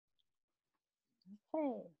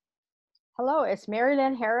Hey, hello, it's Mary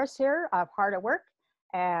Lynn Harris here of Heart at Work,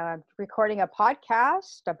 and I'm recording a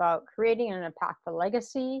podcast about creating an impactful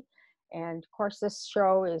legacy. And of course, this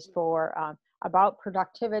show is for about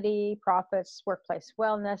productivity, profits, workplace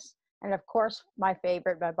wellness, and of course, my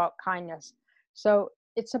favorite, about kindness. So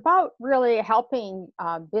it's about really helping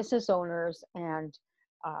business owners and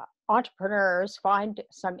entrepreneurs find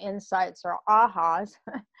some insights or ahas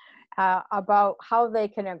about how they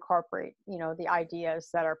can incorporate, the ideas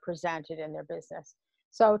that are presented in their business.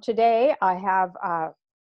 So today I have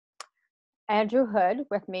Andrew Hood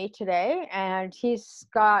with me today, and he's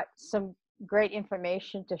got some great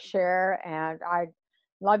information to share, and I'd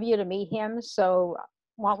love you to meet him. So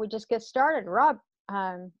why don't we just get started?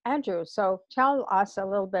 Andrew, so tell us a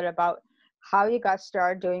little bit about how you got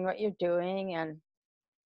started doing what you're doing and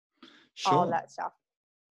all Sure. that stuff.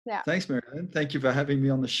 Yeah. Thanks, Marianne. Thank you for having me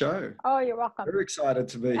on the show. Oh, you're welcome. Very excited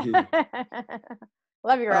to be here.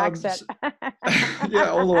 Love your Um, accent. s- yeah,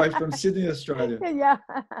 all the way from Sydney, Australia. Yeah.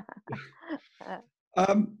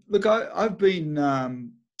 Look, I've been,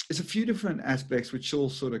 there's a few different aspects which all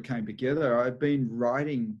sort of came together. I've been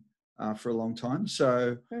writing for a long time.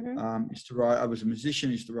 So Hmm. used to write, I was a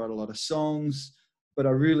musician, used to write a lot of songs, but I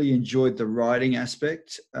really enjoyed the writing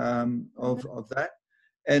aspect Hmm. of that.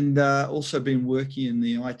 And also been working in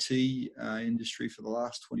the IT industry for the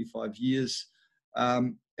last 25 years.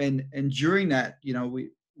 And during that,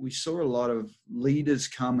 we saw a lot of leaders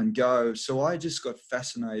come and go. So I just got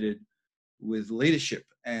fascinated with leadership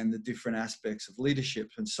and the different aspects of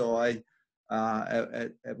leadership. And so at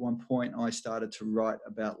one point, I started to write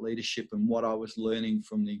about leadership and what I was learning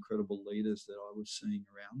from the incredible leaders that I was seeing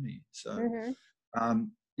around me. So, Hmm.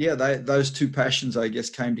 yeah, those two passions, I guess,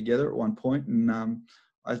 came together at one point. And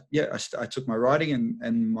I took my writing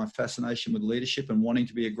and my fascination with leadership and wanting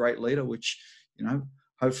to be a great leader, which,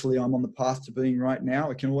 hopefully I'm on the path to being right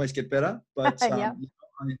now. It can always get better, but Yeah.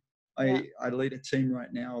 Yeah. I lead a team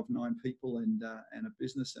right now of 9 people and a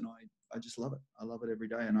business, and I just love it. I love it every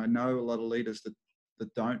day, and I know a lot of leaders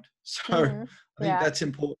that don't. So Hmm. I think Yeah. that's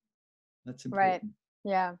important. That's Right. important.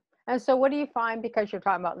 Yeah. And so what do you find, because you're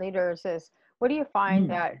talking about leaders, is what do you find Mm.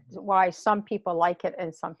 that why some people like it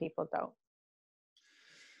and some people don't?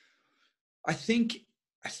 I think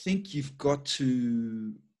I think you've got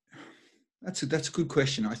to. That's a good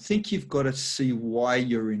question. I think you've got to see why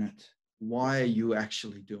you're in it. Why are you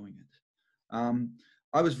actually doing it?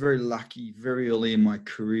 I was very lucky very early in my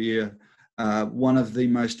career. One of the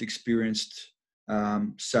most experienced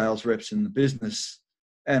sales reps in the business,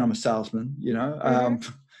 and I'm a salesman.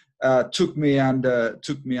 Hmm. Took me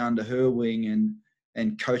under her wing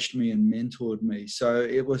and coached me and mentored me. So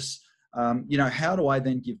it was, how do I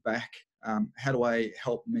then give back? How do I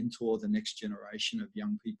help mentor the next generation of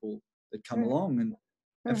young people that come Hmm. along?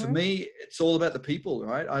 And for Hmm. me, it's all about the people,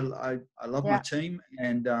 right? I love my Yeah. team,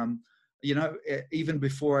 and even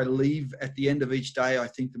before I leave at the end of each day, I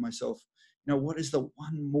think to myself, what is the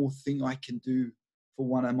one more thing I can do for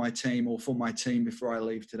one of my team or for my team before I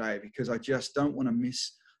leave today? Because I just don't want to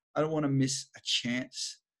miss. I don't want to miss a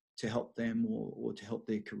chance to help them or to help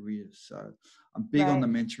their careers. So I'm big on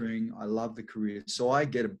Right. the mentoring. I love the careers, so I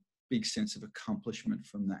get a big sense of accomplishment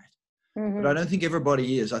from that. But I Hmm. don't think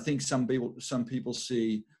everybody is. I think some people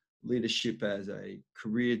see leadership as a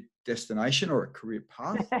career destination or a career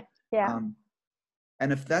path. Yeah. Um,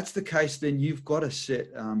 and if that's the case, then you've got to set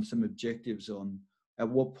some objectives on at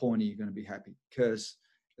what point are you going to be happy? Because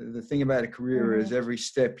the thing about a career Hmm. is every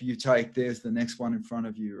step you take, there's the next one in front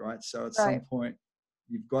of you, right? So at some Right. point,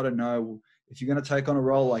 you've got to know if you're going to take on a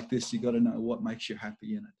role like this, you've got to know what makes you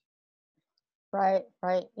happy in Right.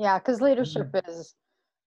 Right. Yeah. Because leadership it. is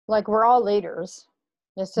like we're all leaders.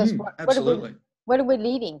 It's just Absolutely. what are we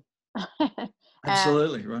leading? and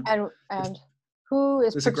Absolutely. Right. and who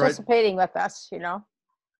is There's a great participating with us?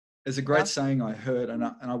 There's a great Yeah. saying I heard, and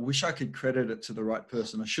I wish I could credit it to the right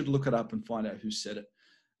person. I should look it up and find out who said it.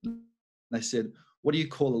 They said, "What do you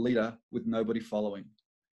call a leader with nobody following?"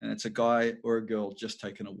 And it's a guy or a girl just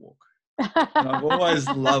taking a walk. And I've always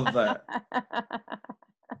loved that.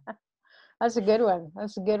 That's a good one.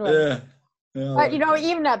 That's a good one. Yeah, yeah, I But like that.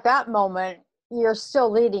 even at that moment, you're still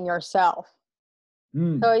leading yourself. So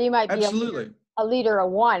Mm, you might be absolutely. a leader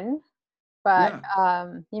of one, but Yeah,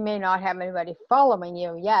 you may not have anybody following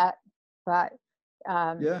you yet. But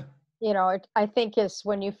um, yeah, I think it's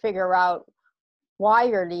when you figure out why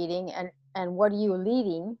you're leading and what are you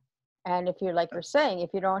leading, and if you're like you're saying,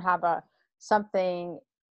 if you don't have a something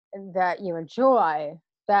that you enjoy,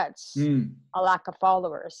 that's mm, a lack of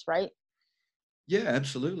followers, right? Yeah,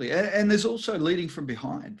 absolutely. And there's also leading from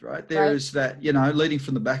behind, right? There Right? is that, you know, leading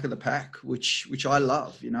from the back of the pack, which I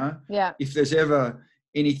love, you know. Yeah. If there's ever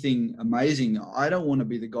anything amazing, I don't want to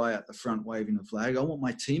be the guy at the front waving the flag. I want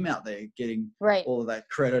my team out there getting Right. all of that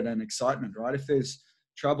credit and excitement, right? If there's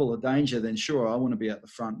trouble or danger, then sure, I want to be at the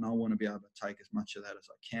front and I want to be able to take as much of that as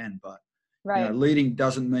I can. But, you know, Right. leading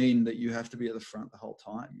doesn't mean that you have to be at the front the whole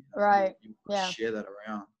time. You know, Right. you Yeah. share that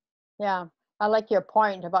around. Yeah. I like your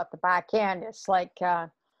point about the back end. It's like,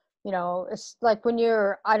 it's like when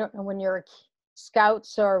you're, I don't know, when you're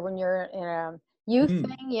scouts or when you're in a youth Mm,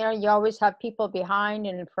 thing, you always have people behind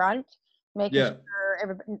and in front, making yeah,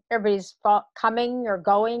 sure everybody's coming or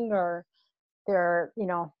going, or they're,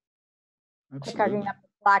 picking absolutely. up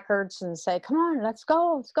placards and say, come on, let's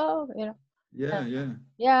go. Yeah, Yeah. yeah.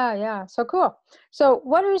 Yeah, yeah. So cool. So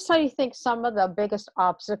what are some, you think, some of the biggest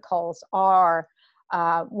obstacles are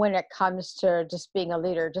when it comes to just being a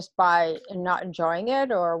leader, just by not enjoying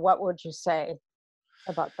it, or what would you say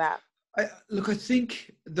about that? Look, I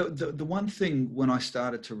think the one thing when I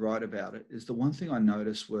started to write about it is the one thing I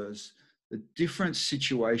noticed was the different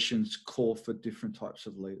situations call for different types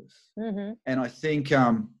of leaders. Mm-hmm. And I think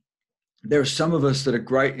there are some of us that are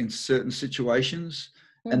great in certain situations.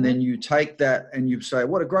 And Mm-hmm. then you take that and you say,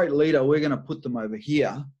 what a great leader, we're going to put them over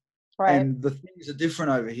here. Right. And the things are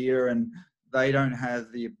different over here, and they don't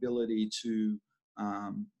have the ability to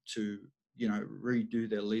redo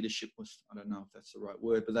their leadership. I don't know if that's the right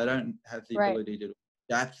word, but they don't have the Right. ability to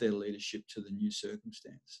adapt their leadership to the new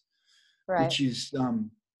circumstance, Right.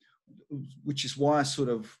 which is why sort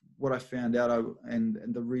of what I found out, and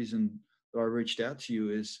the reason that I reached out to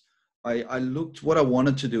you is I looked. What I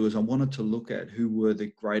wanted to do is I wanted to look at who were the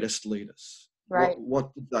greatest leaders. Right.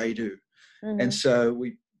 What did they do? And Mm-hmm. so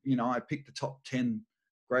I picked the top 10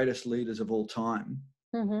 greatest leaders of all time.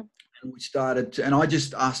 Mm-hmm. And we started to, and I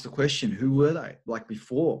just asked the question, who were they like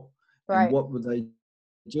before? And Right. what were they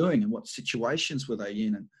doing? And what situations were they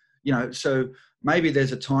in? And, so maybe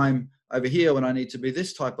there's a time over here when I need to be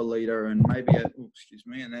this type of leader, and maybe, excuse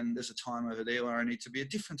me, and then there's a time over there where I need to be a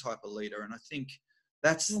different type of leader. And I think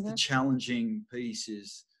that's the Mm-hmm. challenging piece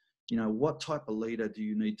is, what type of leader do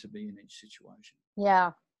you need to be in each situation?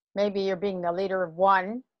 Yeah. Maybe you're being the leader of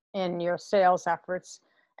one in your sales efforts,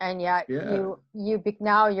 and yet Yeah,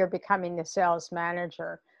 now you're becoming the sales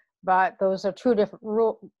manager. But those are two different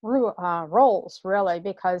roles, really,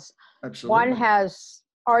 because one absolutely. has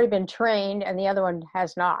already been trained and the other one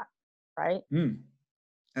has not, right? Mm,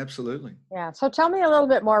 absolutely. Yeah. So tell me a little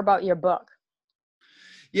bit more about your book.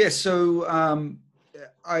 Yeah, so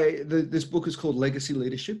this book is called Legacy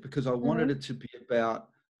Leadership because I wanted Mm-hmm. it to be about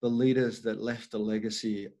the leaders that left a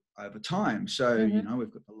legacy over time. So, Mm-hmm.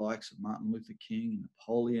 we've got the likes of Martin Luther King,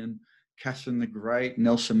 Napoleon, Catherine the Great,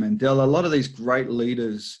 Nelson Mandela, a lot of these great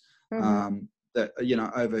leaders Mm-hmm. that,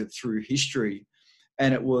 over through history.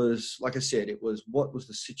 And it was, like I said, it was what was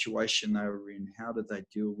the situation they were in? How did they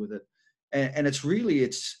deal with it? And it's really,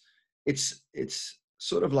 it's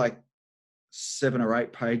sort of like 7 or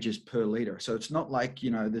 8 pages per liter. So it's not like,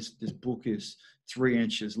 this book is 3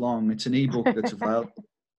 inches long. It's an ebook that's available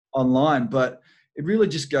online, but it really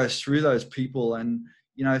just goes through those people and,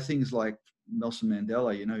 things like Nelson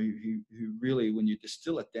Mandela, who really, when you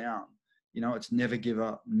distill it down, it's never give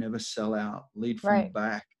up, never sell out, lead from the Right.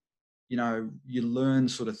 back. You learn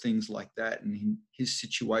sort of things like that. And in his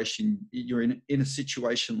situation, you're in a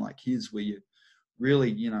situation like his where you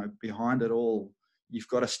really, behind it all, you've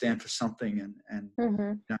got to stand for something. And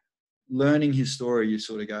Mm-hmm. learning his story, you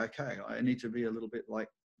sort of go, okay, I need to be a little bit like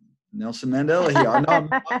Nelson Mandela here. I know I'm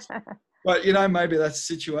not, but maybe that's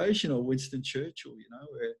a situation, or Winston Churchill,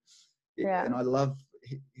 and Yeah. I love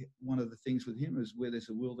one of the things with him is where there's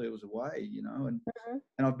a will, there was a way, Mm-hmm.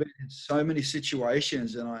 and I've been in so many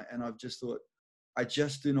situations, and I've just thought, I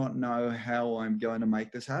just do not know how I'm going to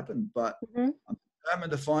make this happen, but Mm-hmm. I'm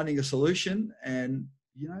determined to finding a solution, and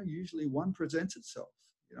usually one presents itself.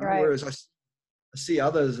 Right. Whereas I see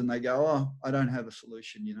others and they go, "Oh, I don't have a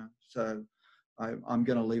solution," so I'm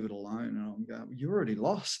going to leave it alone, and I'm going, well, "You're already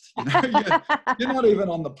lost," you're not even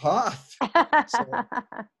on the path. So, so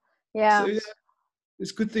Yeah. yeah,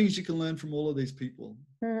 there's good things you can learn from all of these people.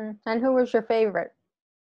 Mm-hmm. And who was your favorite?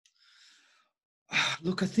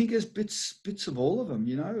 Look, I think there's bits of all of them.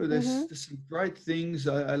 Mm-hmm. There's some great things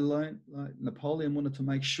I learned. Like Napoleon wanted to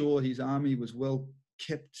make sure his army was well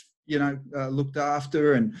kept, looked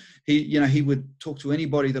after, and he would talk to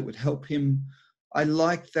anybody that would help him. I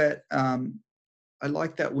like that. I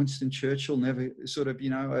like that Winston Churchill never sort of,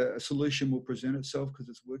 a solution will present itself because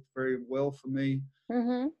it's worked very well for me.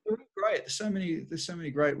 Mm-hmm. They're all great. There's so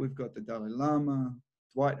many great. We've got the Dalai Lama,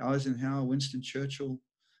 Dwight Eisenhower, Winston Churchill.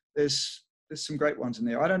 There's there's some great ones in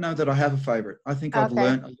there. I don't know that I have a favorite. I think I've Okay.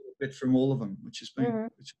 learned a little bit from all of them, Hmm. which has been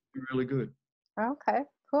really good. Okay.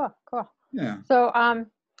 Cool. Cool. Yeah. So,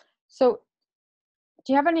 so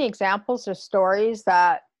do you have any examples or stories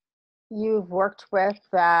that you've worked with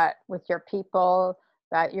your people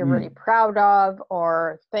that you're really Mm. proud of,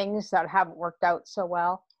 or things that haven't worked out so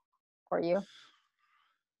well for you?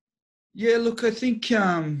 Yeah, look, I think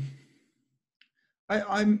I'm.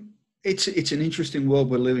 It's an interesting world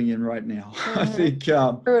we're living in right now. I Hmm. think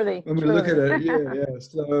Truly, when we look at truly. it, yeah.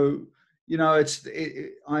 So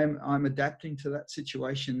I'm adapting to that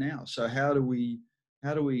situation now. So how do we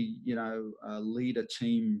lead a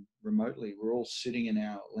team remotely? We're all sitting in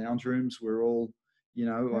our lounge rooms. We're all you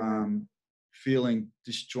know Hmm. um, feeling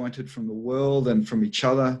disjointed from the world and from each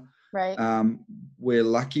other. Right. Um, we're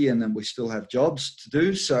lucky, and then we still have jobs to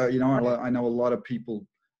do. So Right. I know a lot of people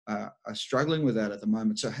are struggling with that at the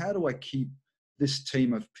moment. So how do I keep this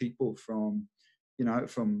team of people from,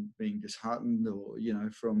 from being disheartened or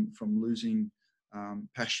from losing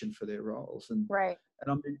passion for their roles? Right.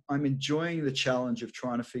 And I'm enjoying the challenge of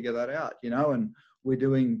trying to figure that out. And we're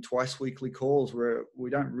doing twice weekly calls where we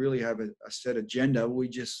don't really have a set agenda. We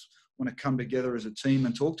just want to come together as a team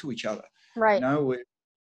and talk to each other. Right.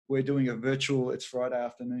 We're doing a virtual. It's Friday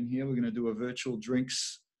afternoon here. We're going to do a virtual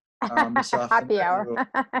drinks this afternoon. Happy hour.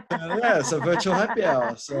 Yeah, it's a virtual happy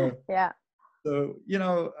hour. Yeah.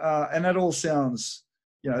 And that all sounds,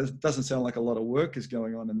 it doesn't sound like a lot of work is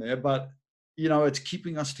going on in there, but it's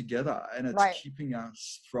keeping us together, and it's Right. keeping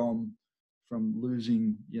us from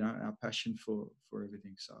losing, our passion for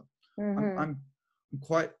everything. So I'm Hmm. I'm I'm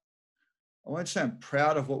quite. I won't say I'm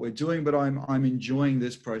proud of what we're doing, but I'm enjoying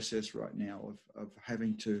this process right now of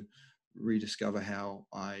having to rediscover how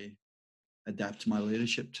I adapt my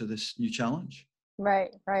leadership to this new challenge.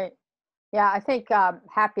 Right. Right. Yeah, I think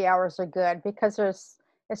happy hours are good because it's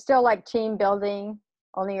still like team building,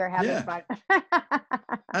 only you're having Yeah, fun.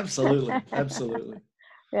 absolutely, absolutely.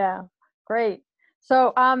 Yeah, great.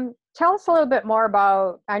 So, tell us a little bit more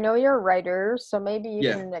about, I know you're a writer, so maybe you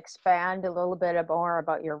Yeah, can expand a little bit more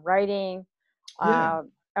about your writing, yeah, uh,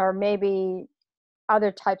 or maybe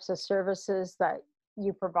other types of services that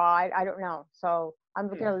you provide. I don't know. So I'm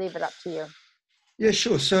going yeah. to leave it up to you. Yeah,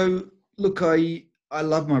 sure. So, look, I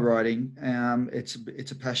love my writing.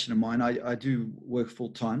 It's a passion of mine. I do work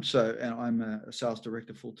full time, and I'm a sales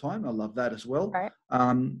director full time. I love that as well. Right?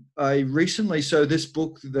 I recently, so this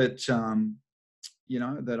book that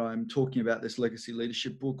I'm talking about, this legacy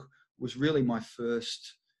leadership book, was really my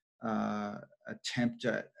first attempt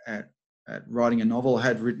at writing a novel. I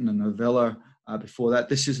had written a novella before that.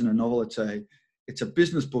 This isn't a novel; it's a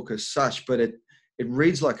business book as such, but it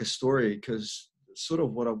reads like a story because sort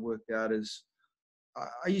of what I've worked out is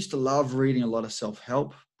I used to love reading a lot of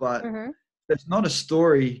self-help, but Mm-hmm. there's not a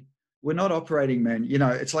story. We're not operating men.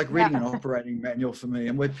 It's like Yeah. reading an operating manual for me,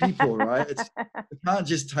 and we're people, right? We can't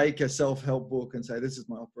just take a self-help book and say, this is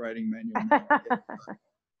my operating manual now.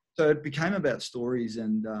 So it became about stories.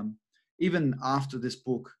 And even after this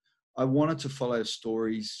book, I wanted to follow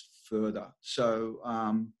stories further. So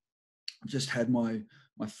I just had my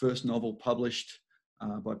first novel published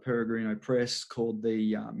by Peregrino Press called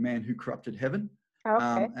The Man Who Corrupted Heaven.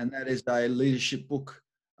 Okay. And that is a leadership book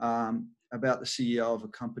about the CEO of a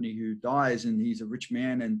company who dies, and he's a rich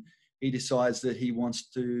man, and he decides that he wants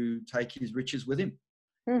to take his riches with him.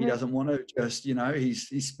 He Mm-hmm. doesn't want to just,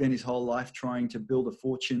 he's spent his whole life trying to build a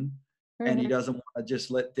fortune, and he Mm-hmm. doesn't want to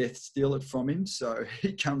just let death steal it from him. So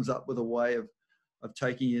he comes up with a way of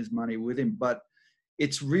taking his money with him. But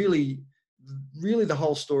it's really the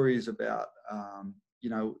whole story is about,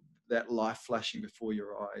 that life flashing before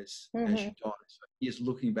your eyes as Mm-hmm. you die. So he is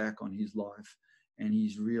looking back on his life, and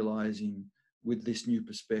he's realizing with this new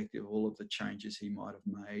perspective all of the changes he might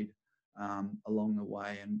have made along the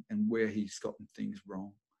way, and where he's gotten things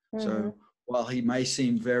wrong. Mm-hmm. So while he may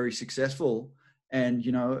seem very successful, and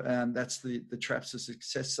that's the traps of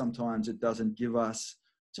success, sometimes it doesn't give us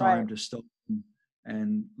Right. time to stop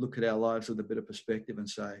and look at our lives with a bit of perspective and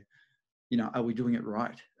say, are we doing it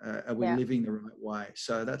right? Are we Yeah. living the right way?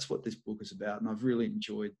 So that's what this book is about, and I've really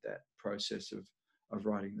enjoyed that process of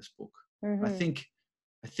writing this book. I Mm-hmm. think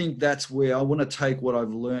I think that's where I want to take what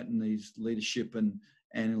I've learned in these leadership and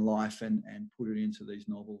in life, and put it into these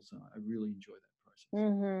novels. I really enjoy that process.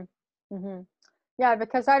 Mm-hmm. Mm-hmm. Yeah,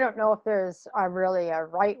 because I don't know if there's a really a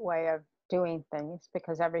right way of doing things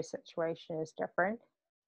because every situation is different.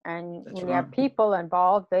 And That's when you right. have people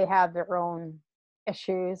involved, they have their own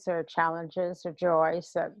issues or challenges or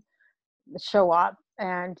joys that show up.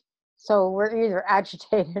 And so we're either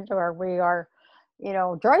agitated or we are,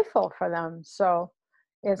 joyful for them. So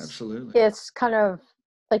it's Absolutely. it's kind of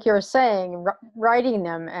like you were saying, writing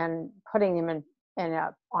them and putting them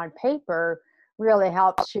on paper really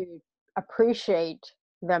helps you appreciate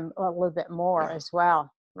them a little bit more Yeah. as well,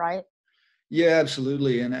 right? Yeah,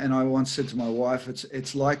 absolutely. And I once said to my wife,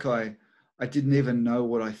 it's like I didn't even know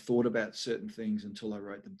what I thought about certain things until I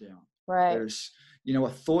wrote them down. Right. There's, a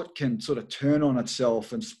thought can sort of turn on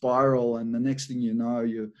itself and spiral, and the next thing you know,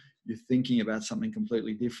 you're thinking about something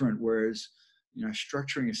completely different. Whereas,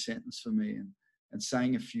 structuring a sentence for me and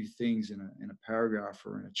saying a few things in a paragraph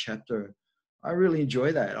or in a chapter, I really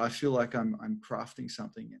enjoy that. I feel like I'm crafting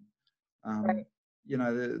something. And Right.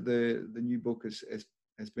 the new book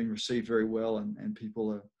has been received very well, and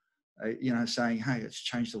people are saying, hey, it's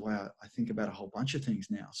changed the way I think about a whole bunch of things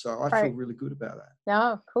now. So I feel Right. really good about that.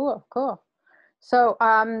 Yeah, cool, cool. So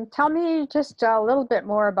tell me just a little bit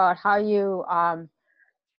more about how you are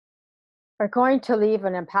going to leave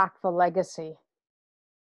an impactful legacy.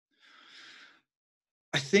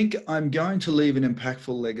 I think I'm going to leave an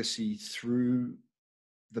impactful legacy through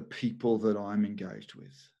the people that I'm engaged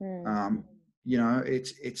with. Hmm.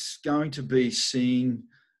 It's going to be seeing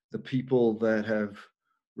the people that have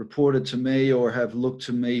reported to me or have looked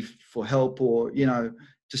to me for help, or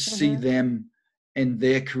to see Mm-hmm. them and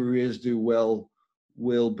their careers do well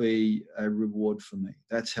will be a reward for me.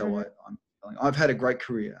 That's how Mm-hmm. I'm feeling. I've had a great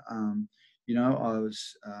career. I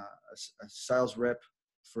was a sales rep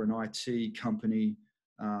for an IT company,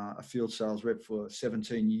 a field sales rep for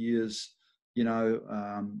 17 years.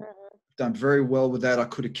 Done very well with that. I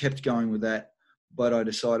could have kept going with that, but I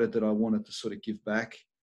decided that I wanted to sort of give back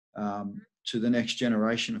to the next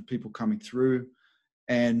generation of people coming through,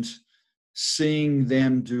 and seeing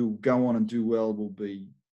them go on and do well will be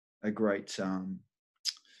a great.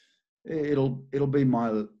 It'll be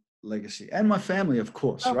my legacy, and my family, of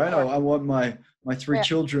course. Of Right? I course. want my three Yeah.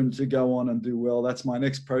 children to go on and do well. That's my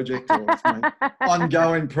next project, or it's my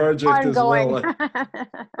ongoing project as Ongoing. well.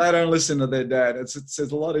 They don't listen to their dad. It's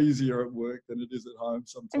a lot easier at work than it is at home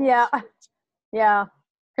Yeah. sometimes. Yeah.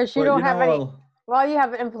 Because you But don't have any, I'll, well, you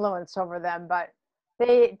have influence over them, but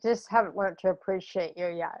they just haven't learned to appreciate you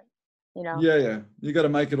yet, you know? yeah. You got to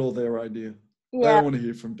make it all their idea. They Yeah. don't want to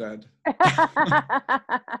hear from dad.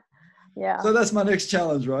 Yeah. So that's my next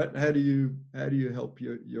challenge, right? How do you help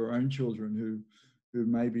your own children who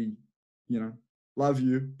maybe love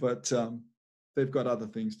you, but they've got other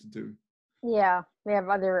things to do. Yeah. They have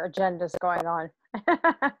other agendas going on, That's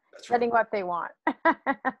right. getting what they want.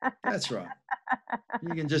 That's right.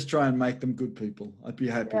 You can just try and make them good people. I'd be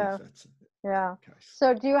happy if Yeah. that's the Yeah. case.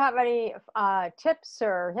 So do you have any tips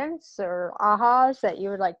or hints or ahas that you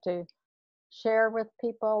would like to share with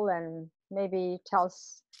people, and maybe tell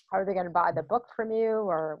us how they're going to buy the book from you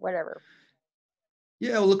or whatever?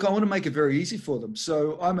 Yeah, well, look, I want to make it very easy for them.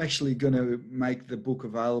 So I'm actually going to make the book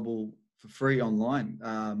available for free online,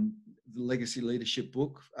 the Legacy Leadership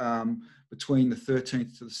book, between the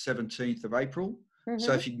 13th to the 17th of April. So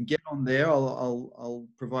Mm-hmm. if you can get on there, I'll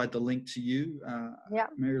provide the link to you, Yeah.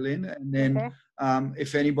 Mary Lynn. And then Okay.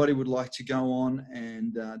 if anybody would like to go on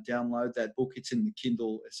and download that book, it's in the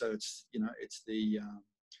Kindle. So it's the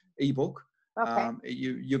ebook. Okay.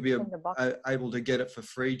 You'll be In the book. able to get it for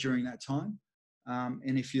free during that time.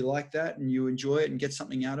 And if you like that and you enjoy it and get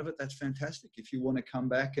something out of it, that's fantastic. If you want to come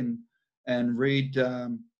back and read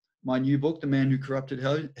my new book, The Man Who Corrupted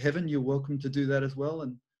Heaven, you're welcome to do that as well.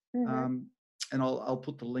 Mm-hmm. And I'll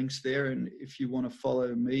put the links there. And if you want to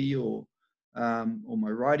follow me or my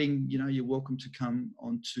writing, you're welcome to come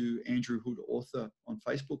onto Andrew Hood Author on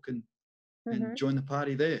Facebook and Mm-hmm. join the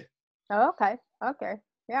party there. Oh, okay. Okay.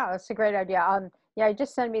 Yeah, that's a great idea. Yeah,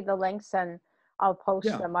 just send me the links and I'll post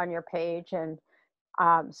Yeah, them on your page. And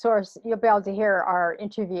source, you'll be able to hear our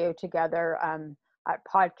interview together at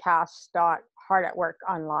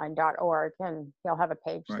podcast.heartatworkonline.org, and you'll have a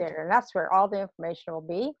page right. there, and that's where all the information will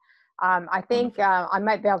be. I think Wonderful. I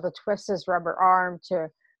might be able to twist his rubber arm to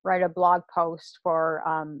write a blog post for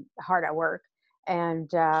Heart at Work, and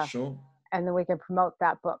Sure. then we can promote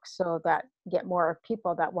that book so that get more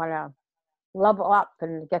people that want to level up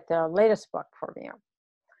and get the latest book for me.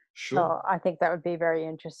 Sure. So I think that would be very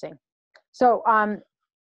interesting. So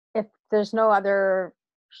if there's no other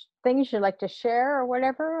things you'd like to share or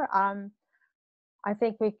whatever, I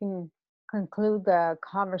think we can conclude the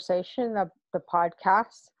conversation of the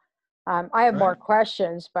podcast. I have more Right.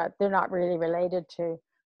 questions, but they're not really related to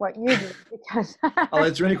what you do because I'll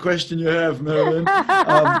answer any question you have, Marilyn.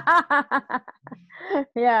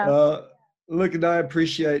 yeah, Look, and I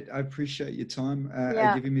appreciate your time,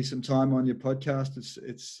 yeah, giving me some time on your podcast.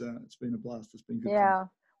 It's been a blast. It's been good fun. yeah.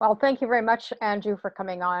 Well, thank you very much, Andrew, for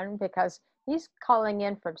coming on, because he's calling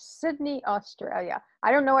in from Sydney, Australia.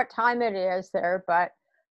 I don't know what time it is there, but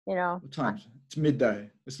You know, What time? It's midday.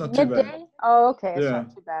 It's not too bad. midday. Oh, okay, it's Yeah.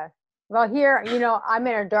 not too bad. Well, here, I'm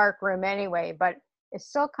in a dark room anyway, but it's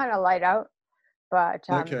still kind of light out. But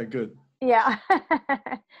Okay, good. yeah,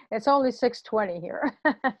 it's only 6:20 here.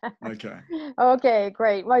 Okay. Okay,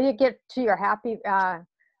 great. Well, you get to your happy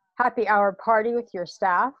hour party with your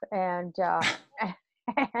staff, and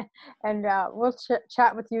we'll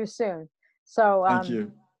chat with you soon. So Thank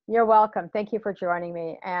you. you're welcome. Thank you for joining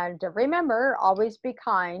me. And remember, always be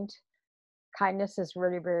kind. Kindness is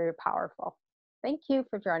really, really powerful. Thank you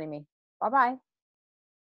for joining me. Bye bye.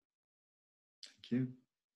 Thank you.